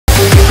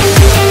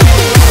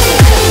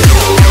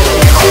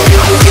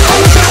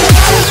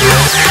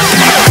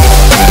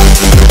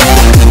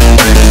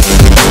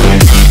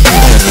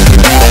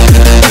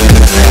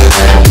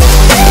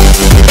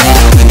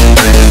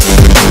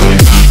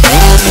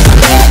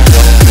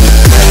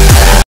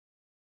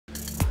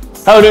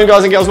How are you doing,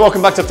 guys and girls?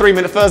 Welcome back to 3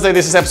 Minute Thursday.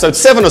 This is episode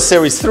 7 of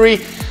series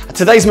 3.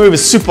 Today's move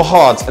is super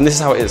hard, and this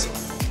is how it is.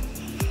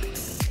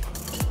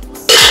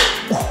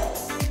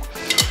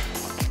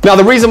 Now,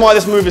 the reason why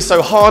this move is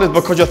so hard is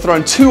because you're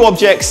throwing two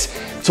objects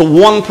to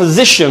one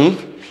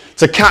position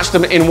to catch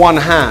them in one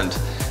hand.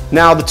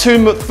 Now, the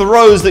two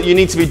throws that you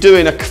need to be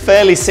doing are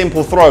fairly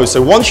simple throws. So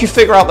once you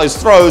figure out those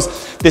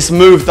throws, this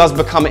move does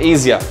become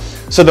easier.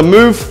 So the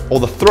move,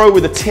 or the throw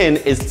with the tin,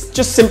 is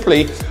just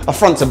simply a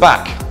front to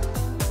back.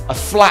 A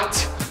flat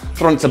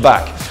front to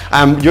back.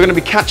 You're going to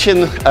be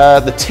catching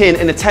the tin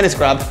in a tennis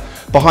grab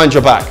behind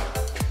your back,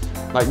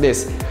 like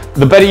this.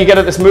 The better you get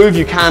at this move,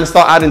 you can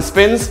start adding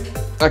spins,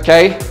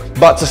 okay?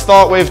 But to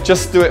start with,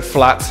 just do it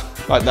flat,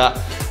 like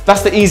that.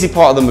 That's the easy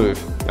part of the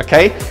move,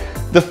 okay?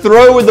 The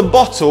throw with the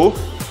bottle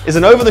is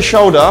an over the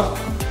shoulder,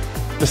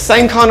 the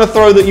same kind of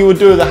throw that you would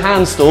do with a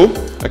handstool,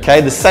 okay?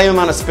 The same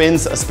amount of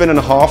spins, a spin and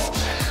a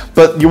half,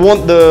 but you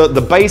want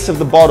the base of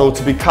the bottle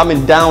to be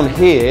coming down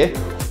here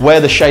where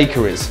the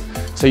shaker is.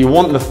 So you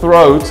want the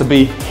throw to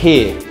be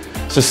here.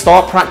 So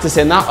start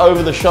practicing that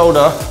over the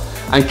shoulder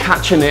and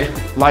catching it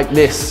like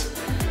this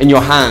in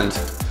your hand,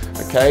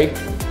 okay?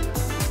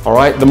 All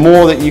right, the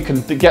more that you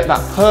can get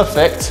that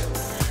perfect,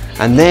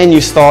 and then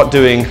you start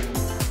doing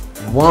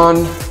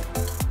 1,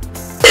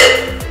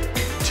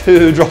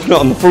 2, dropping it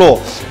on the floor,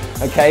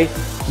 okay?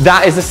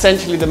 That is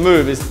essentially the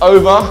move, is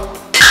over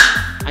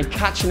and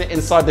catching it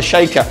inside the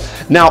shaker.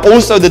 Now,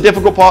 also the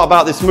difficult part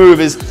about this move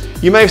is,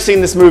 you may have seen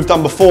this move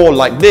done before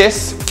like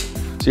this.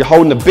 So you're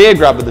holding the beer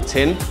grab with the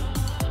tin,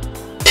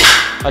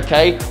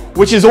 okay?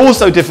 Which is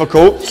also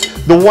difficult.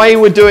 The way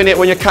we're doing it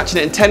when you're catching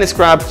it in tennis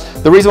grab,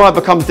 the reason why it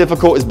becomes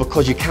difficult is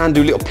because you can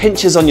do little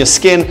pinches on your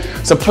skin.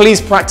 So please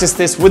practice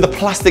this with a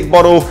plastic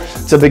bottle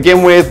to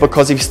begin with,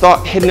 because if you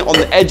start hitting it on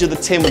the edge of the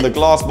tin with a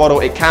glass bottle,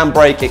 it can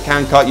break, it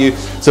can cut you.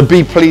 So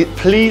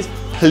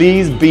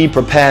please be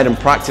prepared and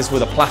practice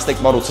with a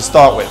plastic bottle to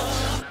start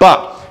with.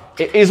 But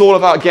it is all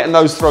about getting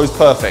those throws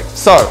perfect.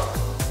 So,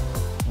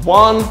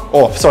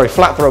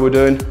 flat throw we're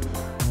doing.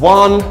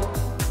 1,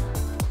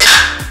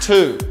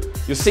 2.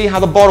 You'll see how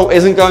the bottle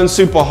isn't going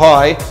super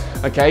high,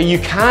 okay? You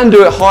can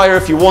do it higher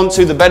if you want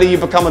to. The better you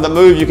become at the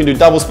move, you can do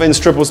double spins,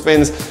 triple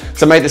spins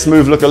to make this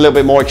move look a little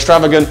bit more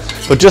extravagant.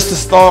 But just to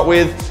start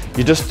with,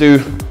 you just do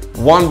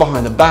 1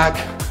 behind the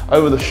back,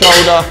 over the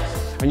shoulder,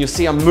 and you'll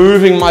see I'm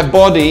moving my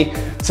body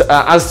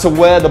as to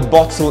where the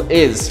bottle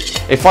is.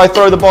 If I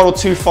throw the bottle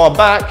too far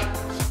back,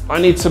 I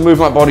need to move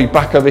my body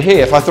back over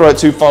here. If I throw it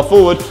too far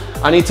forward,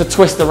 I need to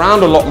twist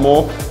around a lot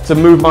more to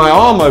move my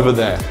arm over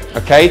there,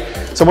 okay?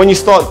 So when you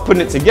start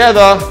putting it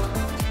together,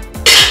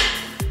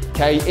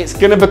 okay, it's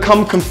gonna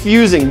become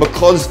confusing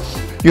because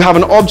you have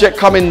an object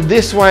coming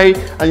this way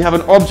and you have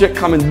an object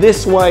coming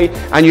this way,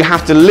 and you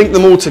have to link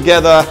them all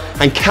together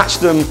and catch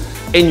them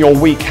in your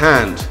weak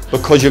hand,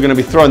 because you're gonna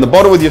be throwing the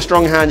bottle with your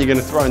strong hand, you're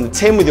gonna throw in the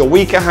tin with your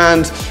weaker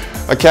hand,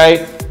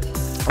 okay?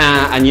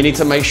 And you need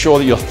to make sure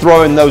that you're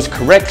throwing those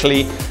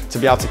correctly to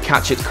be able to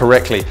catch it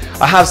correctly.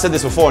 I have said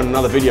this before in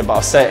another video, but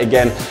I'll say it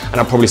again, and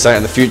I'll probably say it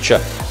in the future.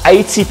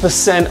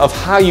 80% of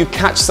how you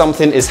catch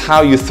something is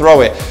how you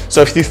throw it.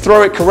 So if you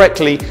throw it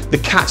correctly, the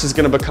catch is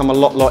gonna become a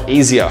lot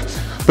easier.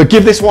 But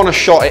give this one a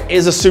shot. It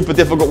is a super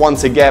difficult one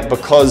to get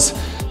because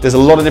there's a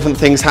lot of different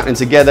things happening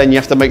together, and you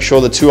have to make sure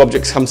the two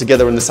objects come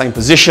together in the same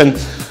position.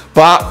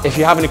 But if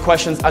you have any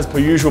questions, as per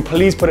usual,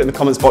 please put it in the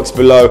comments box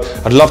below.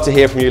 I'd love to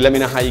hear from you. Let me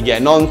know how you're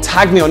getting on.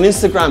 Tag me on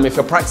Instagram if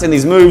you're practicing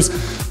these moves,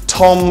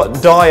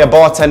 Dyer,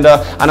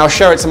 Bartender, and I'll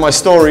share it to my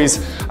stories.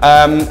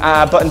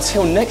 But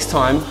until next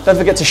time, don't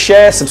forget to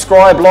share,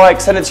 subscribe, like,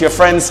 send it to your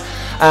friends,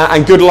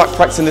 and good luck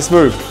practicing this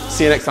move.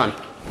 See you next time.